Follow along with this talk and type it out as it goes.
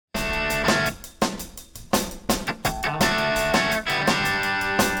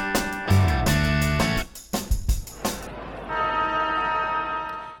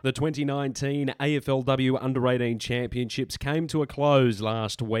The 2019 AFLW Under-18 Championships came to a close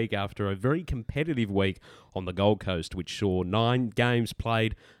last week after a very competitive week on the Gold Coast, which saw 9 games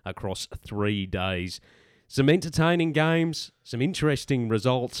played across 3 days. Some entertaining games, some interesting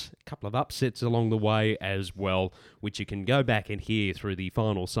results, a couple of upsets along the way as well, which you can go back and hear through the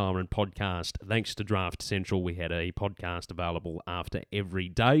Final Siren podcast. Thanks to Draft Central, we had a podcast available after every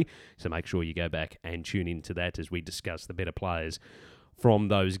day, so make sure you go back and tune into that as we discuss the better players from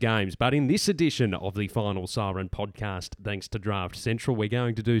those games. But in this edition of the Final Siren podcast, thanks to Draft Central, we're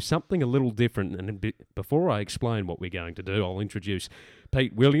going to do something a little different. And before I explain what we're going to do, I'll introduce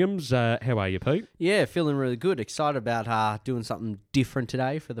Pete Williams. How are you, Pete? Yeah, feeling really good. Excited about doing something different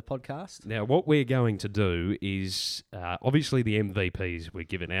today for the podcast. Now, what we're going to do is, obviously the MVPs were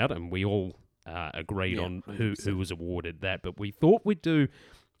given out, and we all agreed on who was awarded that, but we thought we'd do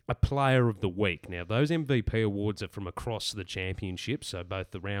a player of the week. Now, those MVP awards are from across the championship, so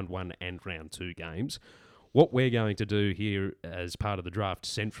both the round 1 and round 2 games. What we're going to do here as part of the Draft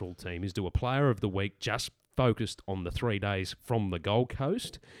Central team is do a player of the week just focused on the 3 days from the Gold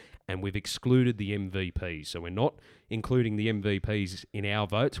Coast, and we've excluded the MVPs. So we're not including the MVPs in our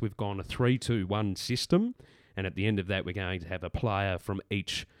votes. We've gone a 3-2-1 system, and at the end of that, we're going to have a player from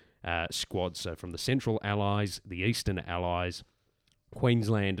each squad. So from the Central Allies, the Eastern Allies,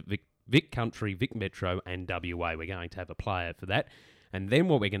 Queensland, Vic Country, Vic Metro and WA. We're going to have a player for that. And then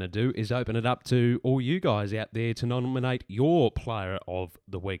what we're going to do is open it up to all you guys out there to nominate your player of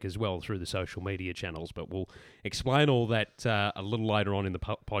the week as well through the social media channels. But we'll explain all that a little later on in the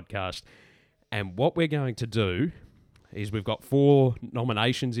podcast. And what we're going to do is we've got 4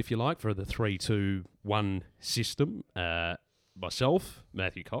 nominations, if you like, for the 3-2-1 system. Myself,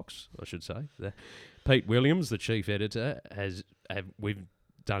 Matthew Cox, I should say. Pete Williams, the chief editor, we've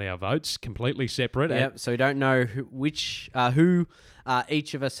done our votes completely separate. Yep, so we don't know who each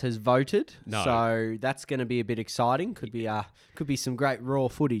of us has voted. No. So that's going to be a bit exciting. Could be some great raw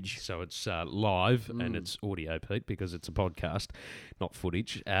footage. So it's live and it's audio, Pete, because it's a podcast, not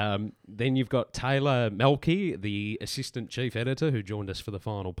footage. Then you've got Taylor Melky, the assistant chief editor, who joined us for the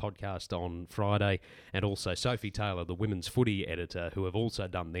final podcast on Friday, and also Sophie Taylor, the women's footy editor, who have also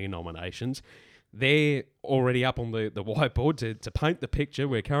done their nominations. They're already up on the whiteboard to paint the picture.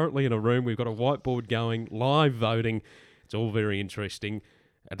 We're currently in a room. We've got a whiteboard going, live voting. It's all very interesting.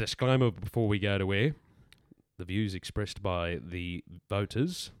 A disclaimer before we go to air. The views expressed by the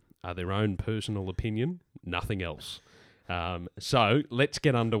voters are their own personal opinion, nothing else. So let's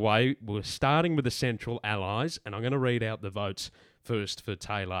get underway. We're starting with the Central Allies, and I'm going to read out the votes first for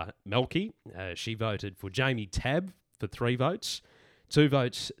Taylor Melky. She voted for Jamie Tabb for 3 votes. 2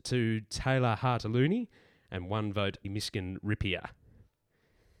 votes to Taylor Hartaluni and 1 vote to Miskin Rippier.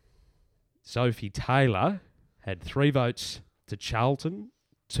 Sophie Taylor had 3 votes to Charlton,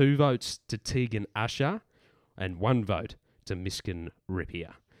 2 votes to Tegan Usher and 1 vote to Miskin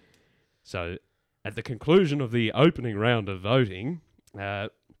Rippier. So at the conclusion of the opening round of voting,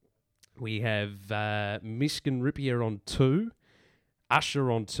 we have Miskin Rippier on 2, Usher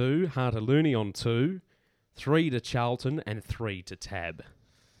on 2, Hartaluni on 2, 3 to Charlton and 3 to Tabb.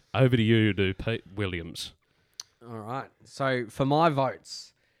 Over to you, Pete Williams. All right. So for my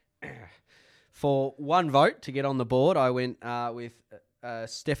votes, for 1 vote to get on the board, I went with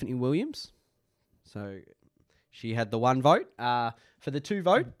Stephanie Williams. So she had the 1 vote. For the 2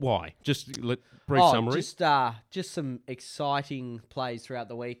 vote, why? Just brief summary. Just some exciting plays throughout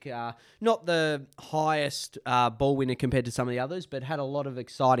the week. Not the highest ball winner compared to some of the others, but had a lot of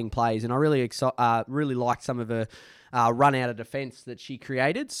exciting plays, and I really liked some of her run out of defence that she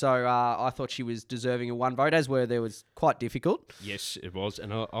created. So I thought she was deserving of 1 vote, as there was quite difficult. Yes, it was,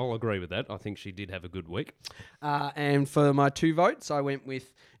 and I'll agree with that. I think she did have a good week. And for my 2 votes, I went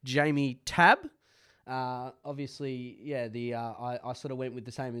with Jamie Tabb. Obviously, I sort of went with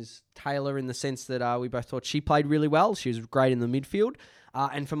the same as Taylor in the sense that we both thought she played really well. She was great in the midfield.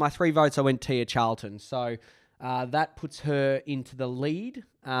 And for my 3 votes, I went Tia Charlton. So that puts her into the lead.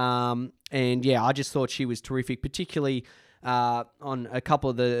 I just thought she was terrific, particularly on a couple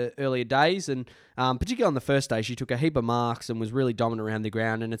of the earlier days. And particularly on the first day, she took a heap of marks and was really dominant around the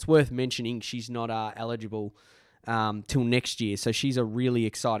ground. And it's worth mentioning she's not eligible till next year. So she's a really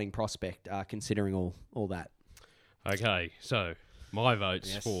exciting prospect, considering all that. Okay, so my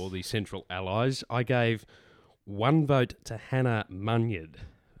votes for the Central Allies. I gave 1 vote to Hannah Munyard.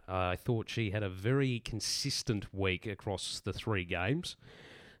 I thought she had a very consistent week across the 3 games.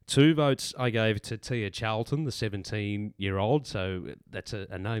 2 votes I gave to Tia Charlton, the 17-year-old, so that's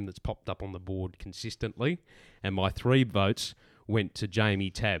a name that's popped up on the board consistently. And my 3 votes went to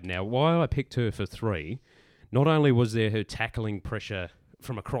Jamie Tabb. Now, why I picked her for 3, not only was there her tackling pressure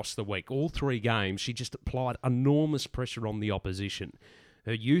from across the week. All 3 games, she just applied enormous pressure on the opposition.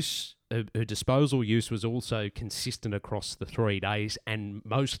 Her disposal use was also consistent across the 3 days and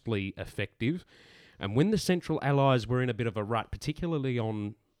mostly effective. And when the Central Allies were in a bit of a rut, particularly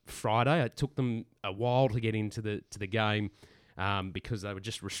on Friday, it took them a while to get into the game because they were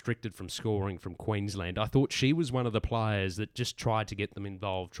just restricted from scoring from Queensland. I thought she was one of the players that just tried to get them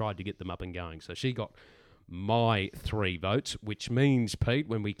involved, tried to get them up and going. So she got my 3 votes, which means, Pete,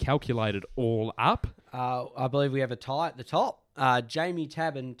 when we calculate it all up... I believe we have a tie at the top. Jamie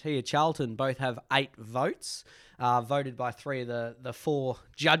Tabb and Tia Charlton both have 8 votes, voted by 3 of the 4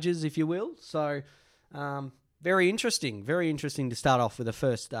 judges, if you will. So... very interesting to start off with the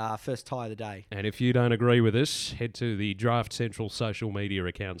first tie of the day. And if you don't agree with us, head to the Draft Central social media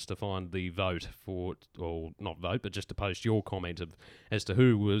accounts to find the vote for, or not vote, but just to post your comment as to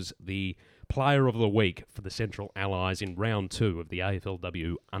who was the player of the week for the Central Allies in round 2 of the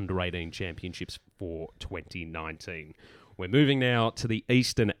AFLW Under-18 Championships for 2019. We're moving now to the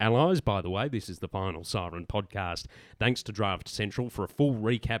Eastern Allies. By the way, this is the Final Siren podcast. Thanks to Draft Central. For a full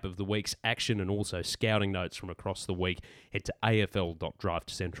recap of the week's action and also scouting notes from across the week, head to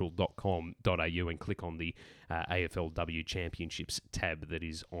afl.draftcentral.com.au and click on the AFLW Championships tab that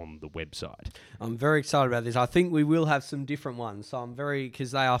is on the website. I'm very excited about this. I think we will have some different ones. So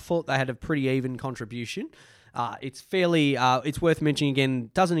because I thought they had a pretty even contribution. It's worth mentioning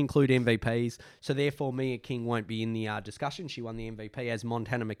again, doesn't include MVPs, so therefore Mia King won't be in the discussion. She won the MVP as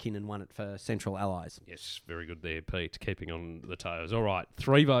Montana McKinnon won it for Central Allies. Yes, very good there, Pete, keeping on the toes. All right,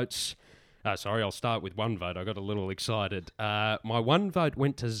 3 votes. I'll start with 1 vote. I got a little excited. My 1 vote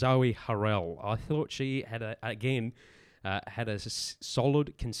went to Zoe Harrell. I thought she had a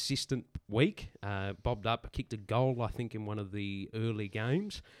solid, consistent week. Bobbed up, kicked a goal, I think, in one of the early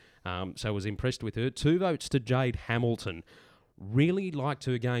games. So I was impressed with her. 2 votes to Jade Hamilton. Really liked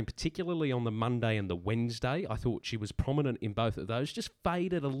her game, particularly on the Monday and the Wednesday. I thought she was prominent in both of those. Just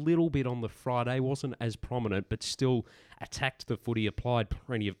faded a little bit on the Friday. Wasn't as prominent, but still attacked the footy, applied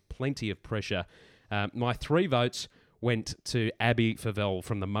plenty of pressure. My 3 votes went to Abby Favell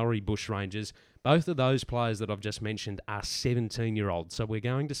from the Murray Bushrangers. Both of those players that I've just mentioned are 17-year-olds, so we're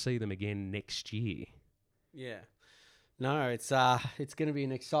going to see them again next year. Yeah. No, it's going to be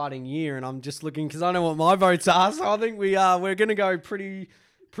an exciting year, and I'm just looking because I know what my votes are. So I think we're going to go pretty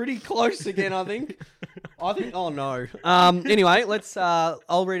close again. I think. Oh no. Anyway,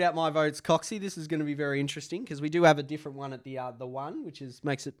 I'll read out my votes, Coxie. This is going to be very interesting because we do have a different one at the 1, which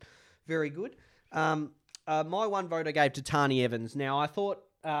makes it very good. My 1 vote I gave to Tani Evans. Now I thought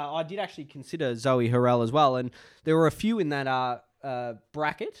I did actually consider Zoe Harrell as well, and there were a few in that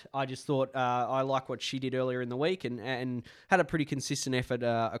bracket. I just thought I like what she did earlier in the week and had a pretty consistent effort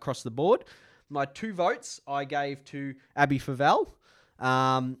across the board. My 2 votes I gave to Abby Favell,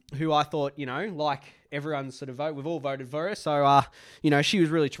 who I thought, like everyone's sort of vote, we've all voted for her. So, she was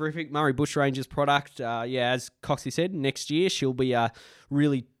really terrific. Murray Bushrangers product. As Coxie said, next year she'll be a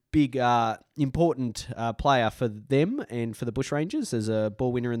really big, important player for them and for the Bushrangers as a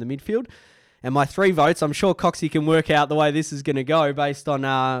ball winner in the midfield. And my 3 votes, I'm sure Coxie can work out the way this is going to go based on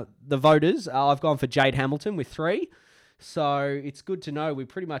the voters. I've gone for Jade Hamilton with 3. So it's good to know we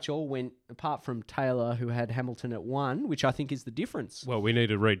pretty much all went, apart from Taylor, who had Hamilton at 1, which I think is the difference. Well, we need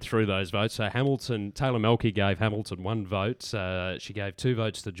to read through those votes. So Taylor Melky gave Hamilton 1 vote. She gave 2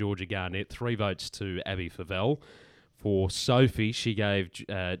 votes to Georgia Garnett, 3 votes to Abby Favell. For Sophie, she gave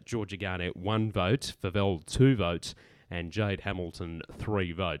Georgia Garnett 1 vote, Favell 2 votes, and Jade Hamilton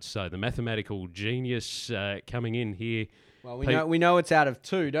 3 votes. So the mathematical genius coming in here. Well, we know it's out of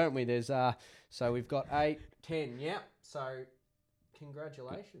 2, don't we? There's so we've got 8, 10. Yeah. So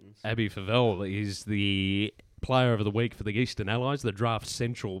congratulations. Abby Favell is the player of the week for the Eastern Allies, the Draft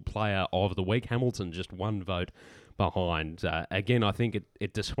Central player of the week. Hamilton just 1 vote behind. Again, I think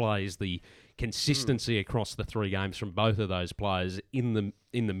it displays the consistency across the 3 games from both of those players in the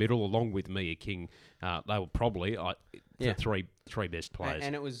middle, along with Mia King. They were probably the 3 best players,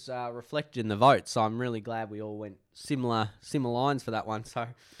 and it was reflected in the votes. So I'm really glad we all went similar lines for that one. So,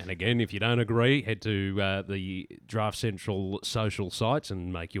 and again, if you don't agree, head to the Draft Central social sites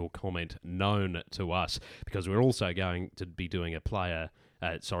and make your comment known to us, because we're also going to be doing a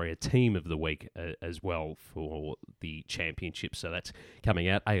team of the week as well for the championship. So that's coming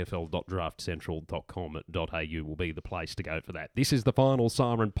out. afl.draftcentral.com.au will be the place to go for that. This is the Final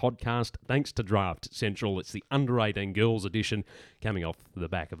Siren podcast. Thanks to Draft Central. It's the Under-18 Girls edition, coming off the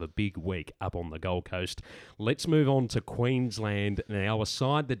back of a big week up on the Gold Coast. Let's move on to Queensland now. A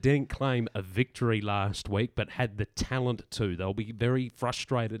side that didn't claim a victory last week, but had the talent to. They'll be very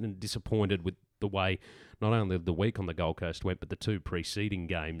frustrated and disappointed with the way not only the week on the Gold Coast went, but the 2 preceding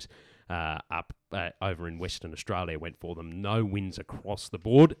games up over in Western Australia went for them. No wins across the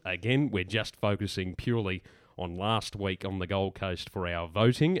board. Again, we're just focusing purely on last week on the Gold Coast for our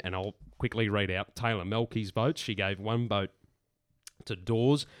voting, and I'll quickly read out Taylor Melky's votes. She gave 1 vote to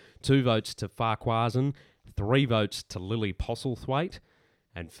Dawes, 2 votes to Farquharson, 3 votes to Lily Postlethwaite,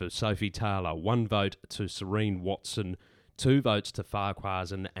 and for Sophie Taylor, 1 vote to Serene Watson, 2 votes to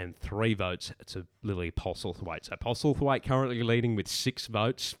Farquharson, and 3 votes to Lily Postlethwaite. So Postlethwaite currently leading with 6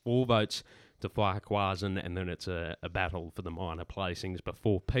 votes, 4 votes to Farquharson, and then it's a battle for the minor placings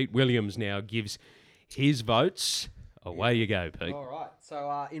before Pete Williams now gives his votes. Away you go, Pete. All right.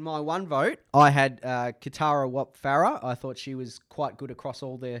 So in my 1 vote, I had Katara Wap-Farah. I thought she was quite good across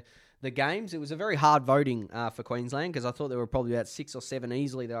all the games. It was a very hard voting for Queensland because I thought there were probably about 6 or 7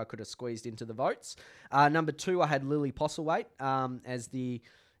 easily that I could have squeezed into the votes. Number 2, I had Lily Postlethwaite as the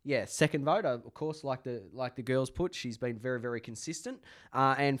second vote. Of course, like the girls put, she's been very, very consistent.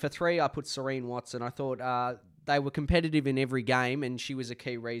 And for 3, I put Serene Watson. I thought they were competitive in every game, and she was a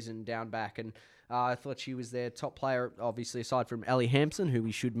key reason down back. And I thought she was their top player, obviously, aside from Ellie Hampson, who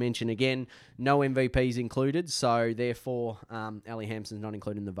we should mention again. No MVPs included, so therefore Ellie Hampson's not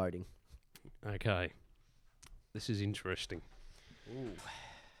included in the voting. Okay. This is interesting. Ooh.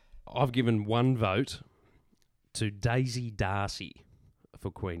 I've given 1 vote to Daisy Darcy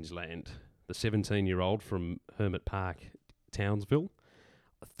for Queensland, the 17-year-old from Hermit Park, Townsville.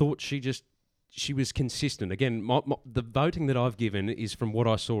 I thought she was consistent. Again, the voting that I've given is from what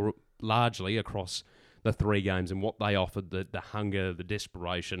I saw largely across the 3 games and what they offered, the hunger, the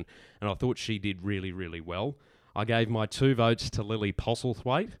desperation, and I thought she did really, really well. I gave my 2 votes to Lily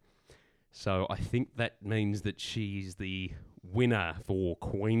Postlethwaite, so I think that means that she's the winner for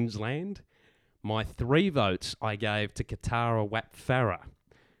Queensland. My 3 votes I gave to Katara Wap-Farah.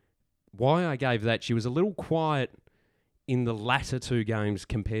 Why I gave that, she was a little quiet in the latter 2 games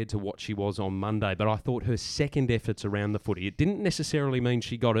compared to what she was on Monday, but I thought her second efforts around the footy, it didn't necessarily mean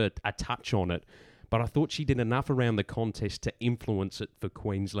she got a touch on it, but I thought she did enough around the contest to influence it for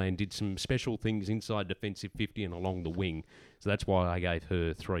Queensland, did some special things inside defensive 50 and along the wing, so that's why I gave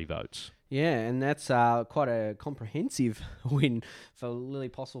her 3 votes. Yeah, and that's quite a comprehensive win for Lily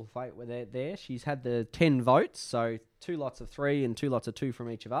Postlethwaite with there. She's had the 10 votes, so 2 lots of 3 and 2 lots of 2 from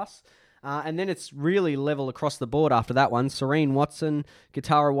each of us. And then it's really level across the board after that one. Serene Watson,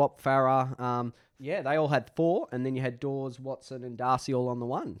 Katara Wap-Farah, they all had 4, and then you had Dawes, Watson, and Darcy all on the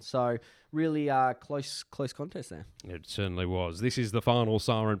 1. So really close contest there. It certainly was. This is the Final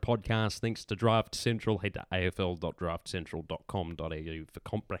Siren podcast. Thanks to Draft Central. Head to afl.draftcentral.com.au for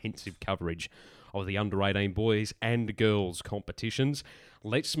comprehensive coverage of the under-18 boys and girls competitions.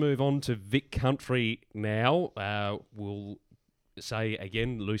 Let's move on to Vic Country now. We'll say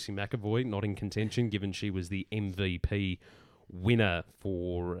again, Lucy McAvoy not in contention, given she was the MVP winner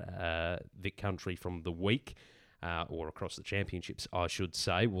for Vic Country from the week, or across the championships, I should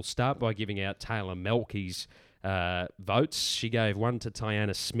say. We'll start by giving out Taylor Melky's votes. She gave 1 to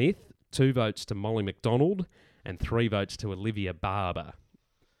Tiana Smith, 2 votes to Molly McDonald, and 3 votes to Olivia Barber.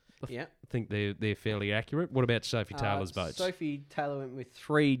 Yeah, I think they're fairly accurate. What about Sophie Taylor's votes? Sophie Taylor went with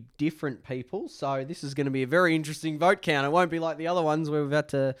 3 different people, so this is going to be a very interesting vote count. It won't be like the other ones where we've had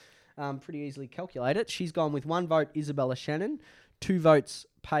to pretty easily calculate it. She's gone with 1 vote Isabella Shannon, 2 votes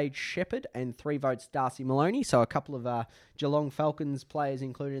Paige Shepherd, and 3 votes Darcy Maloney. So a couple of Geelong Falcons players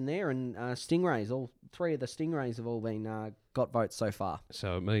included in there, and Stingrays. All 3 of the Stingrays have all been got votes so far.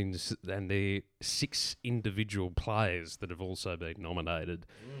 So it means, and there are 6 individual players that have also been nominated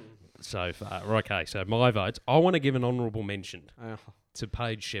so far. Okay, so my votes. I want to give an honourable mention to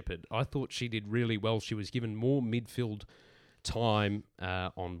Paige Shepherd. I thought she did really well. She was given more midfield time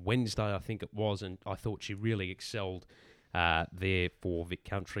on Wednesday, I think it was, and I thought she really excelled there for Vic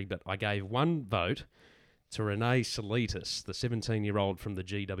Country. But I gave 1 vote to Renee Solitis, the 17-year-old from the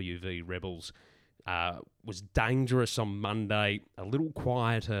GWV Rebels. Was dangerous on Monday, a little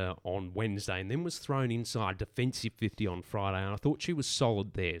quieter on Wednesday, and then was thrown inside defensive 50 on Friday, and I thought she was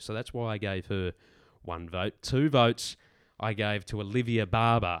solid there, so that's why I gave her 1 vote. 2 votes I gave to Olivia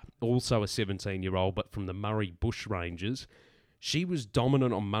Barber, also a 17-year-old, but from the Murray Bushrangers. She was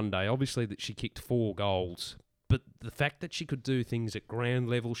dominant on Monday, obviously that she kicked 4 goals, but the fact that she could do things at ground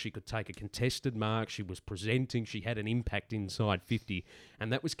level, she could take a contested mark, she was presenting, she had an impact inside 50,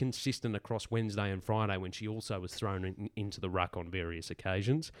 and that was consistent across Wednesday and Friday when she also was thrown into the ruck on various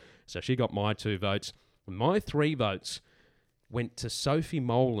occasions. So she got my 2 votes. My 3 votes went to Sophie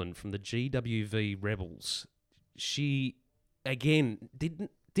Molan from the GWV Rebels. She, again,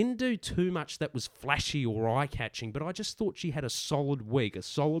 didn't do too much that was flashy or eye-catching, but I just thought she had a solid week, a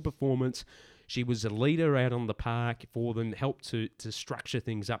solid performance. She was a leader out on the park for them, helped to structure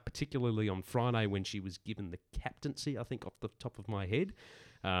things up, particularly on Friday when she was given the captaincy, I think, off the top of my head.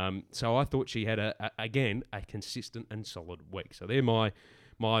 So I thought she had, again, a consistent and solid week. So they're my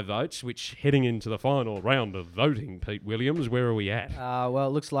votes, which heading into the final round of voting, Pete Williams, where are we at? Well,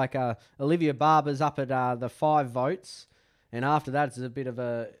 it looks like Olivia Barber's up at the 5 votes, and after that it's a bit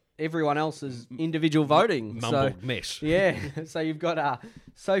of everyone else's individual voting. Mumbled mess. Yeah, so you've got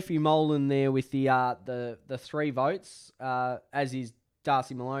Sophie Molan there with the 3 votes, as is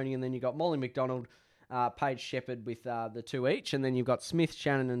Darcy Maloney, and then you've got Molly McDonald, Paige Shepherd with the 2 each, and then you've got Smith,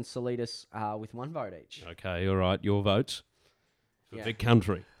 Shannon and Solitis with 1 vote each. Okay, all right, your votes? For Yeah. Vic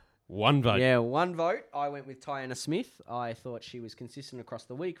Country. 1 vote. Yeah, 1 vote. I went with Tiana Smith. I thought she was consistent across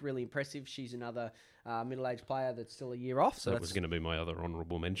the week, really impressive. She's another middle-aged player that's still a year off. So that was going to be my other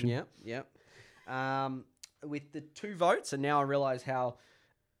honourable mention. Yeah. With the 2 votes, and now I realise how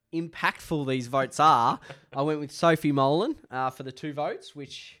impactful these votes are, I went with Sophie Molan for the 2 votes,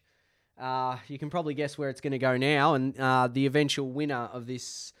 which you can probably guess where it's going to go now. And the eventual winner of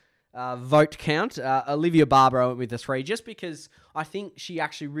this vote count, Olivia Barber, I went with the 3, just because I think she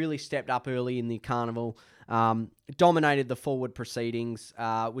actually really stepped up early in the carnival, dominated the forward proceedings,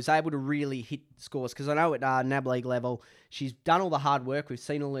 was able to really hit scores, because I know at NAB League level she's done all the hard work. We've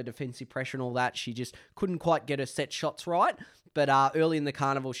seen all her defensive pressure and all that. She just couldn't quite get her set shots right, but early in the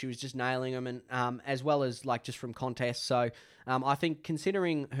carnival she was just nailing them, and as well as like just from contests. So I think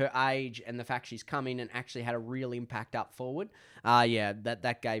considering her age and the fact she's come in and actually had a real impact up forward,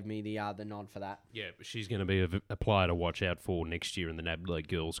 that gave me the nod for that. Yeah, but she's going to be a player to watch out for next year in the NAB League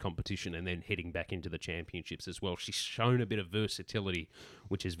Girls competition, and then heading back into the championships as well. She's shown a bit of versatility,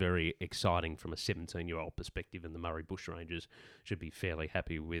 which is very exciting from a 17-year-old perspective, and the Murray Bushrangers should be fairly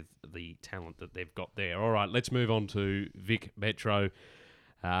happy with the talent that they've got there. All right, let's move on to Vic Metro.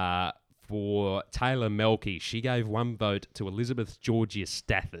 For Taylor Melky, she gave 1 vote to Elizabeth Georgia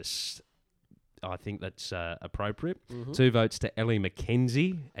Stathis. I think that's appropriate. 2 votes to Ellie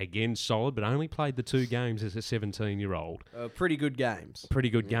McKenzie. Again, solid, but only played the 2 games as a 17-year-old. Pretty good games. Pretty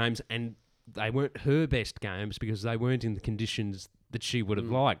good games, and they weren't her best games because they weren't in the conditions that she would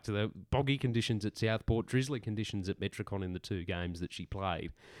have liked. The boggy conditions at Southport, drizzly conditions at Metricon in the 2 games that she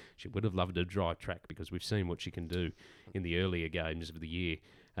played. She would have loved a dry track because we've seen what she can do in the earlier games of the year.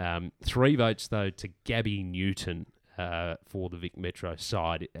 3 votes, though, to Gabby Newton for the Vic Metro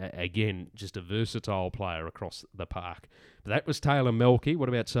side. Again, just a versatile player across the park. But that was Taylor Melky. What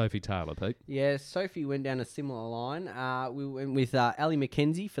about Sophie Taylor, Pete? Yeah, Sophie went down a similar line. We went with Ellie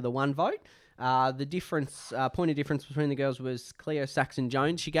McKenzie for the 1 vote. The point of difference between the girls was Cleo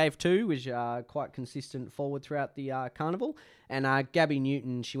Saxon-Jones. She gave 2, which quite consistent forward throughout the carnival. And Gabby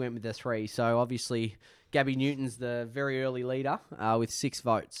Newton, she went with the 3. So obviously Gabby Newton's the very early leader with 6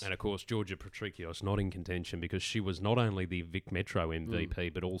 votes. And of course, Georgia Patrikios not in contention because she was not only the Vic Metro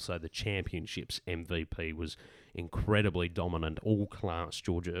MVP, but also the Championships MVP. Was incredibly dominant, all-class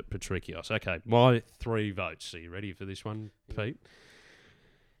Georgia Patrikios. Okay, my 3 votes. Are you ready for this one, Pete?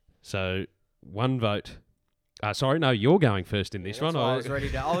 So 1 vote. Sorry, no, you're going first in this one. I was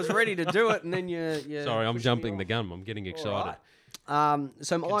ready to do it, and then you sorry, I'm jumping the gun. I'm getting excited. Right.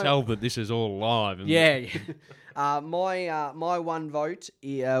 So I can tell that this is all live. Yeah. My 1 vote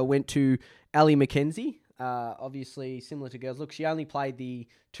went to Ellie McKenzie. Obviously, similar to girls. Look, she only played the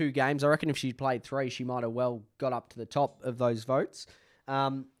 2 games. I reckon if she'd played 3, she might have well got up to the top of those votes.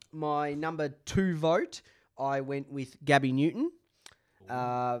 My number 2 vote, I went with Gabby Newton.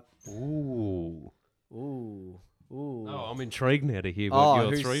 Ooh. Oh, I'm intrigued now to hear what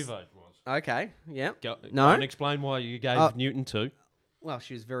your 3 vote was. Okay, yeah. Go No? and explain why you gave Newton 2. Well,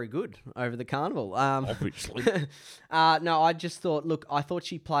 she was very good over the carnival. Obviously. No, I just thought, look, I thought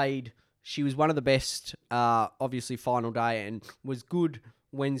she was one of the best, obviously, final day, and was good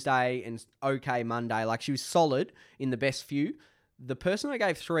Wednesday and okay Monday. Like, she was solid in the best few. The person I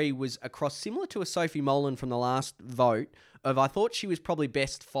gave 3 was across, similar to a Sophie Molan from the last vote, I thought she was probably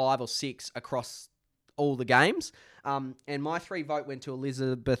best 5 or 6 across all the games. And my 3 vote went to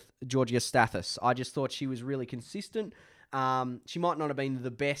Elizabeth Georgia Stathis. I just thought she was really consistent. She might not have been the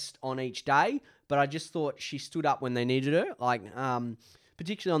best on each day, but I just thought she stood up when they needed her. Like,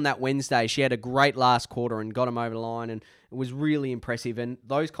 particularly on that Wednesday, she had a great last quarter and got them over the line, and it was really impressive. And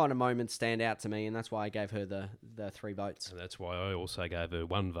those kind of moments stand out to me, and that's why I gave her the 3 votes. And that's why I also gave her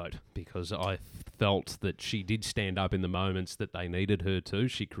 1 vote, because I felt that she did stand up in the moments that they needed her to.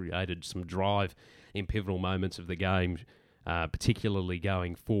 She created some drive in pivotal moments of the game, particularly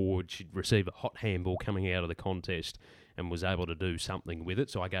going forward. She'd receive a hot handball coming out of the contest and was able to do something with it.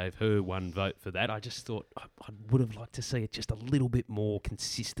 So I gave her 1 vote for that. I just thought I would have liked to see it just a little bit more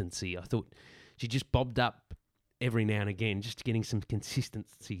consistency. I thought she just bobbed up every now and again, just getting some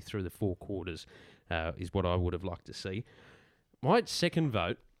consistency through the 4 quarters is what I would have liked to see. My second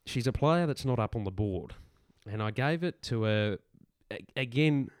vote, she's a player that's not up on the board. And I gave it to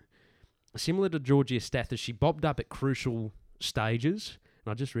again, similar to Georgia Stathis, she bobbed up at crucial stages.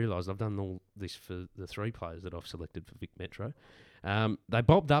 And I just realised I've done all this for the 3 players that I've selected for Vic Metro. They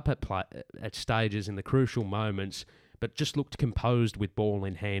bobbed up at stages in the crucial moments, but just looked composed with ball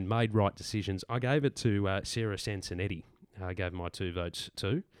in hand, made right decisions. I gave it to Sarah Sansonetti. I gave my 2 votes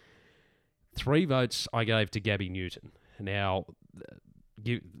to. 3 votes I gave to Gabby Newton. Now,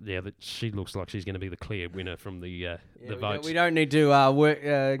 she looks like she's going to be the clear winner from the votes. We don't need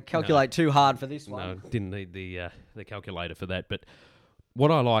to calculate too hard for this one. No, didn't need the calculator for that. But what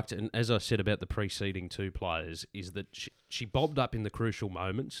I liked, and as I said about the preceding 2 players, is that she bobbed up in the crucial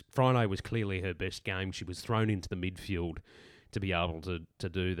moments. Friday was clearly her best game. She was thrown into the midfield to be able to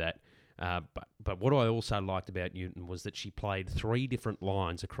do that. But what I also liked about Newton was that she played 3 different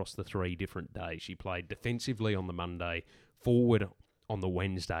lines across the 3 different days. She played defensively on the Monday, forward on the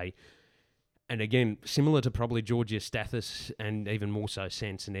Wednesday. And again, similar to probably Georgia Stathis and even more so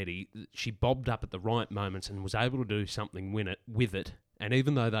Sansonetti, she bobbed up at the right moments and was able to do something with it. And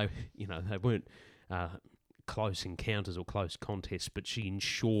even though they weren't close encounters or close contests, but she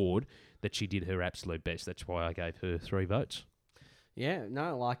ensured that she did her absolute best. That's why I gave her 3 votes. Yeah,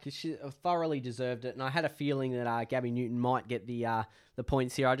 no, she thoroughly deserved it, and I had a feeling that Gabby Newton might get the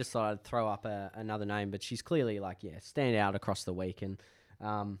points here. I just thought I'd throw up another name, but she's clearly stand out across the week, and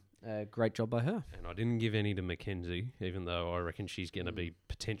great job by her. And I didn't give any to Mackenzie, even though I reckon she's going to be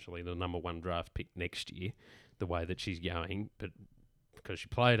potentially the number 1 draft pick next year, the way that she's going, but because she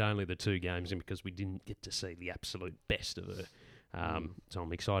played only the 2 games and because we didn't get to see the absolute best of her. So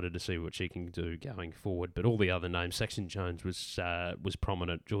I'm excited to see what she can do going forward. But all the other names, Saxon Jones was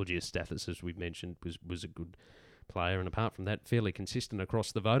prominent. Georgia Stathis, as we've mentioned, was a good player. And apart from that, fairly consistent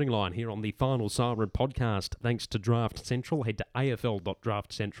across the voting line here on the Final Siren podcast. Thanks to Draft Central. Head to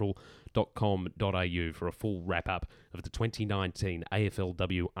afl.draftcentral.com.au for a full wrap-up of the 2019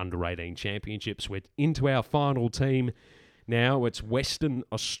 AFLW Under-18 Championships. We're into our final team now. It's Western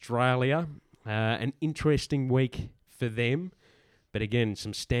Australia. An interesting week for them. But again,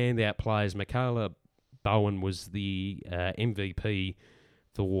 some standout players. Michaela Bowen was the MVP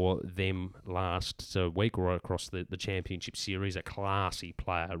for them last week or across the championship series. A classy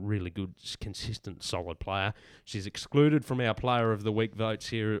player, a really good, consistent, solid player. She's excluded from our Player of the Week votes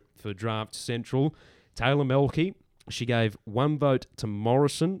here for Draft Central. Taylor Melke, she gave 1 vote to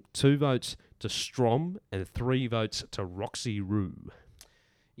Morrison, 2 votes to Strom, and 3 votes to Roxy Rue.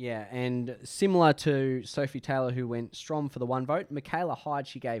 Yeah, and similar to Sophie Taylor, who went Strom for the 1 vote, Michaela Hyde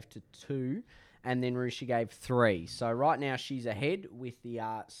she gave to 2, and then Rue she gave 3. So right now she's ahead with the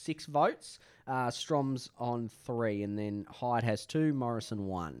 6 votes. Strom's on 3, and then Hyde has 2, Morrison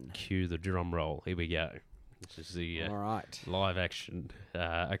 1. Cue the drum roll. Here we go. This is the all right. Live action.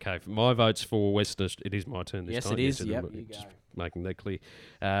 Okay, my votes for Western. It is my turn this time. Yes, it is. Yep, you go. Just making that clear.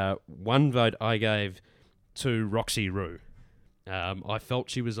 1 vote I gave to Roxy Rue. I felt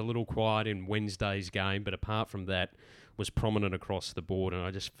she was a little quiet in Wednesday's game, but apart from that, was prominent across the board, and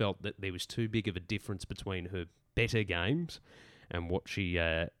I just felt that there was too big of a difference between her better games and what she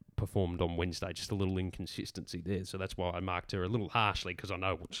performed on Wednesday. Just a little inconsistency there, so that's why I marked her a little harshly, because I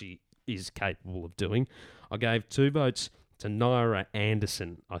know what she is capable of doing. I gave 2 votes to Naira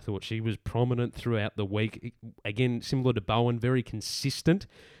Anderson. I thought she was prominent throughout the week. Again, similar to Bowen, very consistent,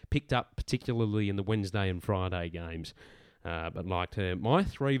 picked up particularly in the Wednesday and Friday games. But liked her. My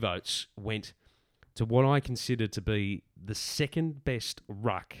 3 votes went to what I consider to be the second best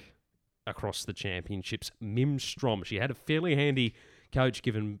ruck across the championships, Mim Strom. She had a fairly handy coach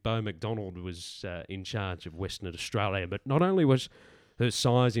given Beau McDonald was in charge of Western Australia, but not only was her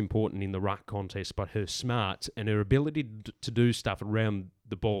size important in the ruck contest, but her smarts and her ability to do stuff around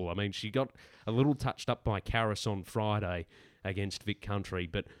the ball. I mean, she got a little touched up by Caris on Friday against Vic Country,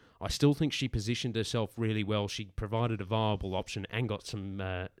 but I still think she positioned herself really well. She provided a viable option and got some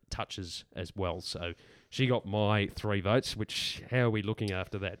touches as well. So she got my 3 votes, which, how are we looking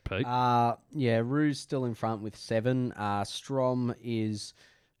after that, Pete? Yeah, Rue's still in front with 7. Strom is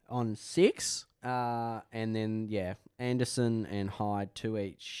on 6. And then, Anderson and Hyde 2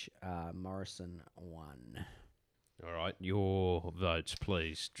 each. Morrison 1. All right, your votes,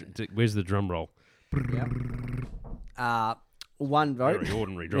 please. Where's the drum roll? Yep. 1 vote. Very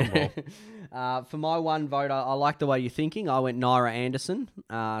ordinary drum roll. For my 1 vote, I like the way you're thinking. I went Naira Anderson.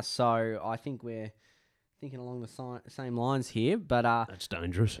 So I think we're thinking along the same lines here. But that's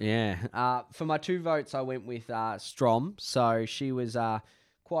dangerous. Yeah. For my 2 votes, I went with Strom. So she was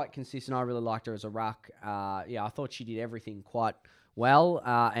quite consistent. I really liked her as a ruck. I thought she did everything quite well.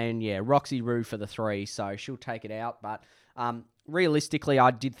 Roxy Rue for the 3, so she'll take it out. But realistically,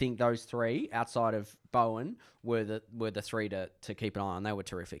 I did think those 3, outside of Bowen, were the 3 to keep an eye on. They were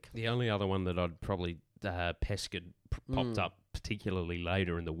terrific. The only other one that I'd probably Pescud popped up particularly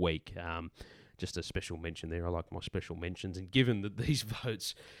later in the week. Just a special mention there. I like my special mentions. And given that these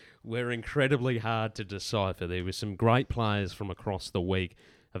votes were incredibly hard to decipher, there were some great players from across the week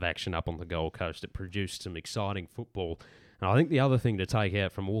of action up on the Gold Coast that produced some exciting football. And I think the other thing to take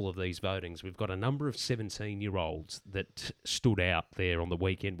out from all of these votings, we've got a number of 17-year-olds that stood out there on the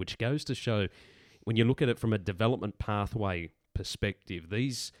weekend, which goes to show, when you look at it from a development pathway perspective,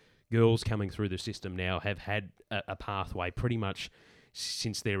 these girls coming through the system now have had a pathway pretty much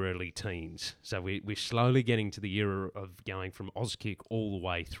since their early teens. So we're slowly getting to the era of going from Auskick all the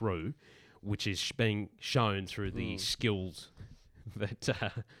way through, which is being shown through the skills that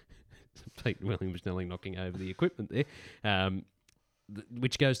Pete Williams nearly knocking over the equipment there,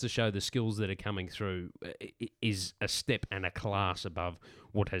 which goes to show the skills that are coming through is a step and a class above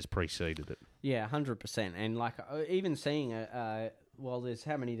what has preceded it. Yeah, 100%. And like even seeing there's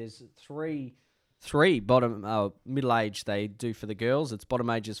how many? There's three bottom middle age they do for the girls. It's bottom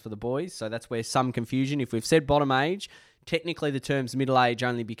ages for the boys. So that's where some confusion. If we've said bottom age, technically the term's middle age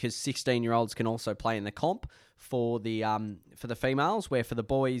only because 16-year-olds can also play in the comp for the females, where for the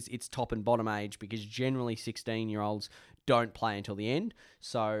boys it's top and bottom age because generally 16-year-olds don't play until the end.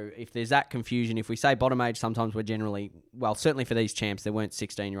 So if there's that confusion, if we say bottom age, sometimes we're generally, certainly for these champs, there weren't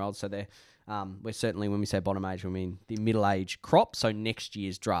 16-year-olds, so we're certainly, when we say bottom age, we mean the middle age crop, so next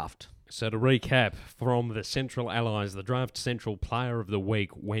year's draft. So to recap, from the Central Allies, the Draft Central Player of the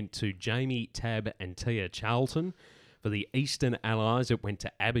Week went to Jamie Tabb and Tia Charlton. For the Eastern Allies, it went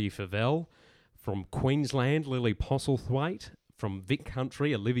to Abby Favell. From Queensland, Lily Postlethwaite. From Vic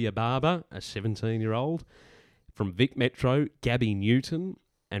Country, Olivia Barber, a 17-year-old. From Vic Metro, Gabby Newton.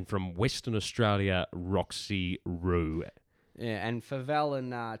 And from Western Australia, Roxy Rue. Yeah, and Favell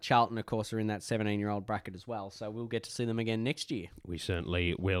and Charlton, of course, are in that 17-year-old bracket as well, so we'll get to see them again next year. We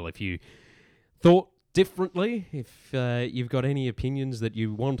certainly will. If you thought differently, if you've got any opinions that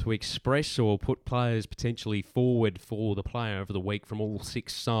you want to express or put players potentially forward for the Player of the Week from all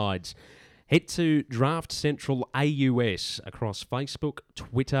 6 sides, head to Draft Central AUS across Facebook,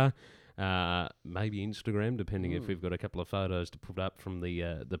 Twitter, maybe Instagram, depending if we've got a couple of photos to put up from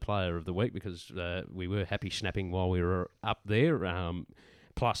the Player of the Week, because we were happy snapping while we were up there.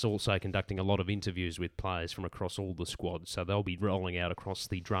 Plus also conducting a lot of interviews with players from across all the squads. So they'll be rolling out across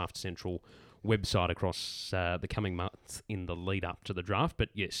the Draft Central website across the coming months in the lead up to the draft. But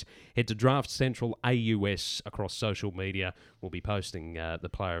yes, head to Draft Central AUS across social media. We'll be posting the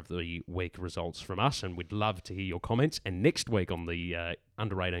Player of the Week results from us, and we'd love to hear your comments. And next week on the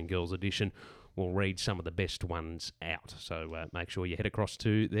Under 18 Girls edition, we'll read some of the best ones out. So make sure you head across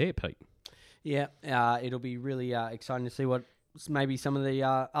to there, Pete. Yeah, it'll be really exciting to see what maybe some of the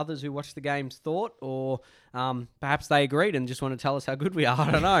others who watched the games thought, or perhaps they agreed and just want to tell us how good we are.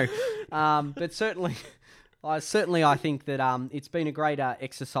 I don't know. But certainly I think that it's been a great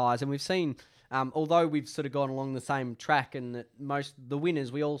exercise, and we've seen, although we've sort of gone along the same track, and that the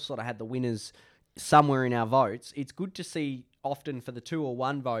winners, we all sort of had the winners somewhere in our votes. It's good to see often for the 2 or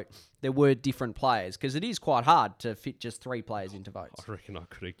 1 vote, there were different players, because it is quite hard to fit just 3 players into votes. I reckon I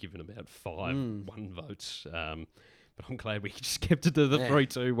could have given about 5 1 votes. But I'm glad we just kept it to the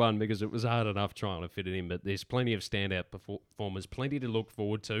 3-2-1 because it was hard enough trying to fit it in. But there's plenty of standout performers, plenty to look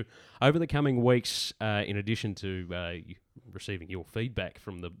forward to over the coming weeks. In addition to receiving your feedback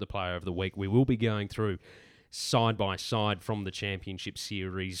from the Player of the Week, we will be going through side by side from the Championship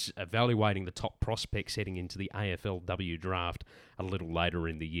Series, evaluating the top prospects heading into the AFLW draft a little later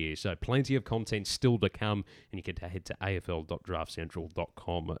in the year. So plenty of content still to come, and you can head to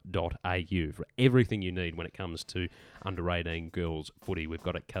afl.draftcentral.com.au for everything you need when it comes to under 18 girls footy. We've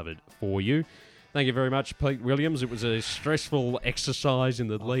got it covered for you. Thank you very much, Pete Williams. It was a stressful exercise in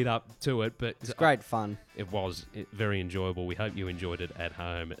the lead up to it, but it's great fun. It was very enjoyable. We hope you enjoyed it at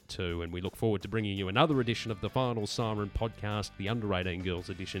home too, and we look forward to bringing you another edition of the Final Siren podcast, the Under 18 Girls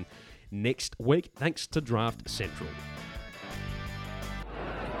edition, next week, thanks to Draft Central.